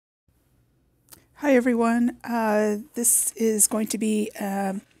Hi everyone, this is going to be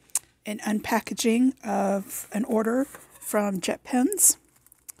an unpackaging of an order from JetPens.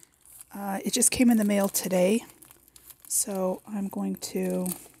 It just came in the mail today, so I'm going to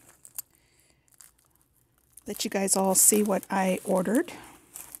let you guys all see what I ordered.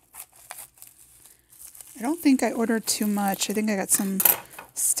 I don't think I ordered too much. I think I got some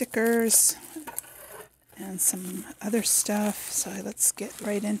stickers and some other stuff, so let's get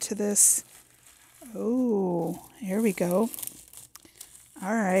right into this. Oh, here we go.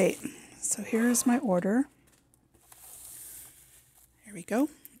 All right, so here's my order. Here we go.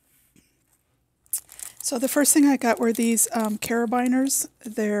 So the first thing I got were these carabiners.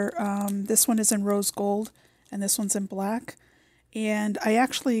 They're this one is in rose gold and this one's in black. And I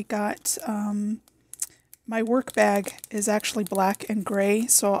actually got my work bag is actually black and gray,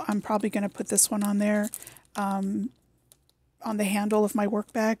 so I'm probably going to put this one on there on the handle of my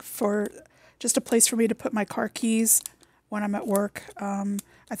work bag for just a place for me to put my car keys when I'm at work. I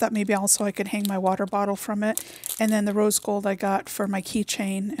thought maybe also I could hang my water bottle from it. And then the rose gold I got for my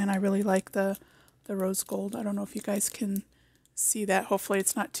keychain, and I really like the rose gold. I don't know if you guys can see that. Hopefully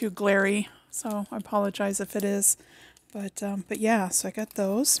it's not too glary, so I apologize if it is. But yeah, so I got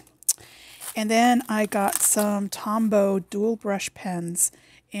those. And then I got some Tombow dual brush pens,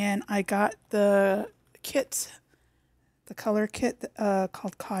 and I got the kit, the color kit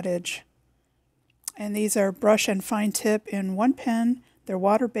called Cottage. And these are brush and fine tip in one pen. They're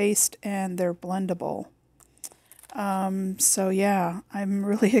water-based and they're blendable. So yeah, I'm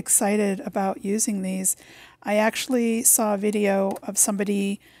really excited about using these. I actually saw a video of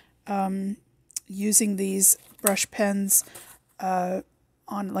somebody using these brush pens on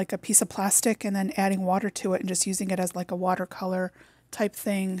like a piece of plastic and then adding water to it and just using it as like a watercolor type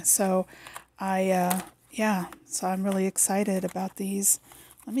thing. So yeah, so I'm really excited about these.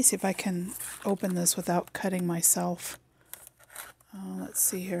 Let me see if I can open this without cutting myself. Let's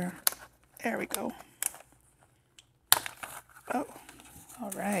see here. There we go. Oh,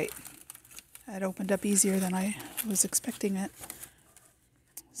 all right. That opened up easier than I was expecting it.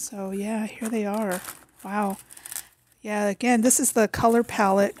 So yeah, here they are. Wow. Yeah, again, this is the color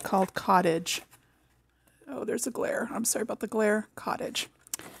palette called Cottage. Oh, there's a glare. I'm sorry about the glare. Cottage.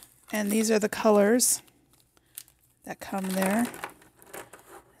 And these are the colors that come there.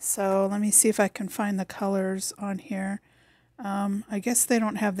 So let me see if I can find the colors on here. I guess they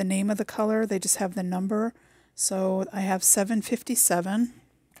don't have the name of the color, they just have the number. So I have 757,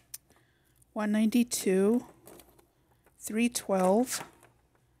 192, 312,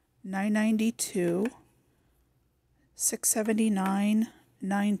 992, 679,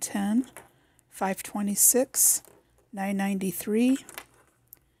 910, 526, 993,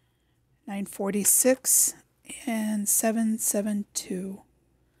 946, and 772.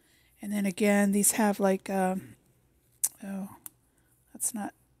 And then again, these have like, oh, that's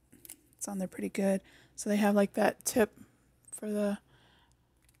not, it's on there pretty good. So they have like that tip for the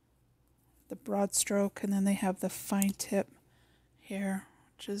broad stroke, and then they have the fine tip here,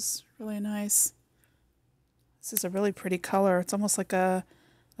 which is really nice. This is a really pretty color. It's almost like a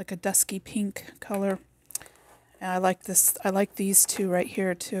dusky pink color. And I like this. I like these two right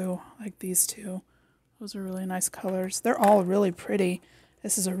here too. I like these two. Those are really nice colors. They're all really pretty.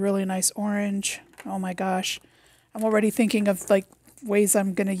 This is a really nice orange. Oh my gosh. I'm already thinking of like ways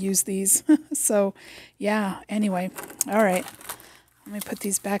I'm going to use these. So yeah, anyway. All right. Let me put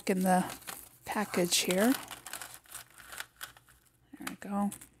these back in the package here. There we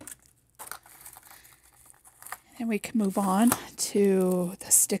go. And we can move on to the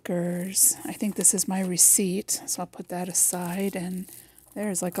stickers. I think this is my receipt, so I'll put that aside. And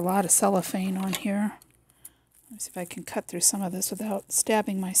there's like a lot of cellophane on here. Let me see if I can cut through some of this without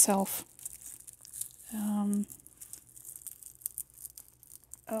stabbing myself. Oh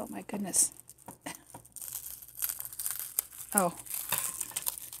my goodness. Oh.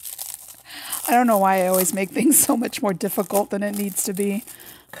 I don't know why I always make things so much more difficult than it needs to be.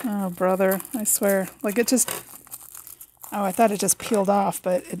 Oh, brother, I swear. Like it just... Oh, I thought it just peeled off,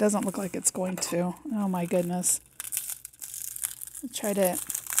 but it doesn't look like it's going to. Oh my goodness. I'll try to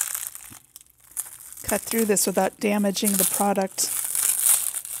cut through this without damaging the product.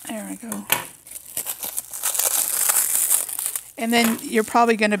 There we go. And then you're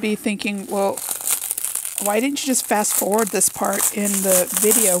probably going to be thinking, well, why didn't you just fast forward this part in the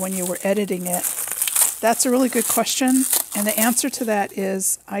video when you were editing it? That's a really good question. And the answer to that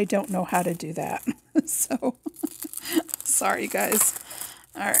is I don't know how to do that. So, sorry guys.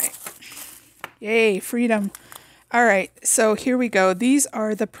 All right. Yay, freedom. All right, so here we go. These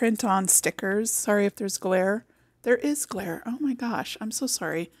are the print-on stickers. Sorry if there's glare. There is glare. Oh my gosh, I'm so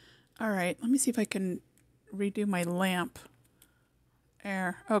sorry. All right, let me see if I can redo my lamp.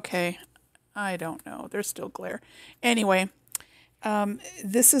 There, okay. I don't know. There's still glare. Anyway,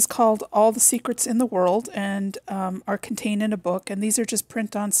 this is called All the Secrets in the World and are contained in a book. And these are just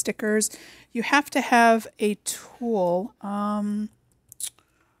print-on stickers. You have to have a tool. Where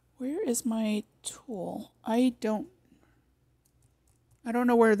is my tool? I don't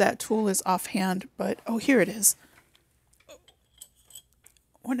know where that tool is offhand, but oh, here it is.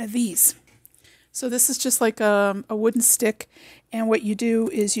 One of these. So this is just like a wooden stick, and what you do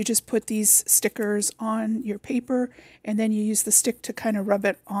is you just put these stickers on your paper, and then you use the stick to kind of rub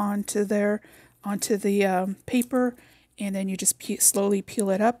it onto the paper, and then you just slowly peel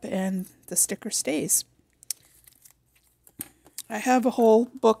it up, and the sticker stays. I have a whole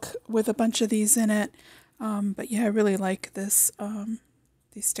book with a bunch of these in it, but yeah, I really like this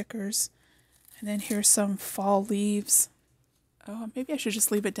these stickers. And then here's some fall leaves. Oh, maybe I should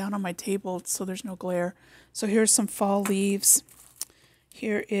just leave it down on my table so there's no glare. So here's some fall leaves.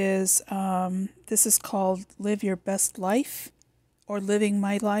 Here is, this is called Live Your Best Life, or Living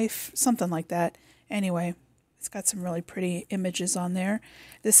My Life, something like that. Anyway, it's got some really pretty images on there.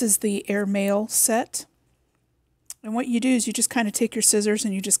 This is the airmail set. And what you do is you just kind of take your scissors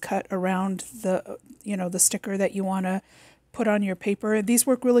and you just cut around the, the sticker that you want to put on your paper. These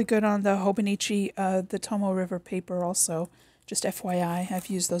work really good on the Hobonichi, the Tomo River paper also. Just FYI, I've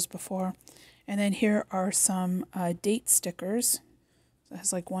used those before. And then here are some date stickers. It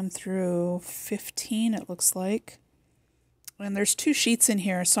has like 1 through 15, it looks like. And there's 2 sheets in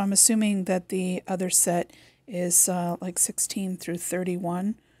here, so I'm assuming that the other set is like 16 through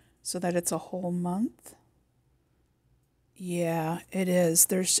 31, so that it's a whole month. Yeah, it is.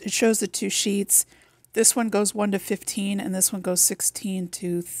 It shows the 2 sheets. This one goes 1 to 15, and this one goes 16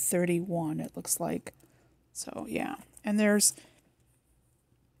 to 31, it looks like. So, yeah. And there's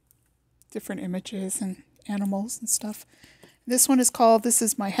different images and animals and stuff. This one is called This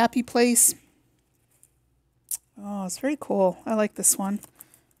Is My Happy Place. Oh, it's very cool. I like this one.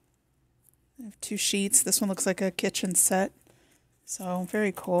 I have 2 sheets. This one looks like a kitchen set. So,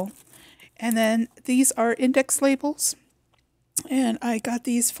 very cool. And then these are index labels. And I got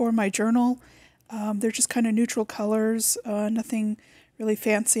these for my journal. They're just kind of neutral colors. Nothing really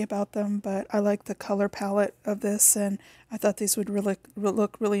fancy about them, but I like the color palette of this, and I thought these would really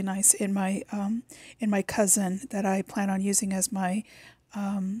look really nice in my cousin that I plan on using as my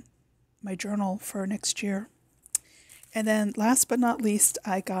my journal for next year. And then last but not least,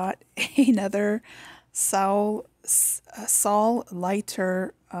 I got another Sol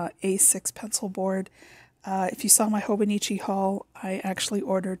Lighter A6 pencil board. If you saw my Hobonichi haul, I actually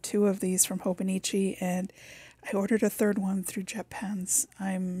ordered 2 of these from Hobonichi, and I ordered a 3rd one through JetPens.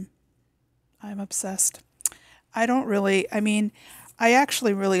 I'm obsessed. I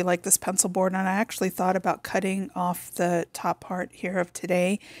actually really like this pencil board, and I actually thought about cutting off the top part here of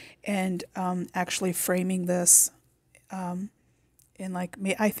today and actually framing this in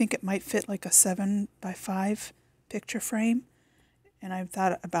I think it might fit like a 7x5 picture frame. And I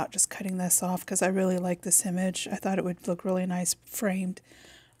thought about just cutting this off because I really like this image. I thought it would look really nice framed.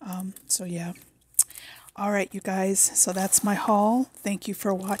 So yeah. All right, you guys. So that's my haul. Thank you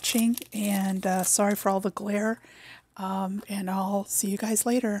for watching. And sorry for all the glare. And I'll see you guys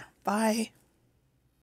later. Bye.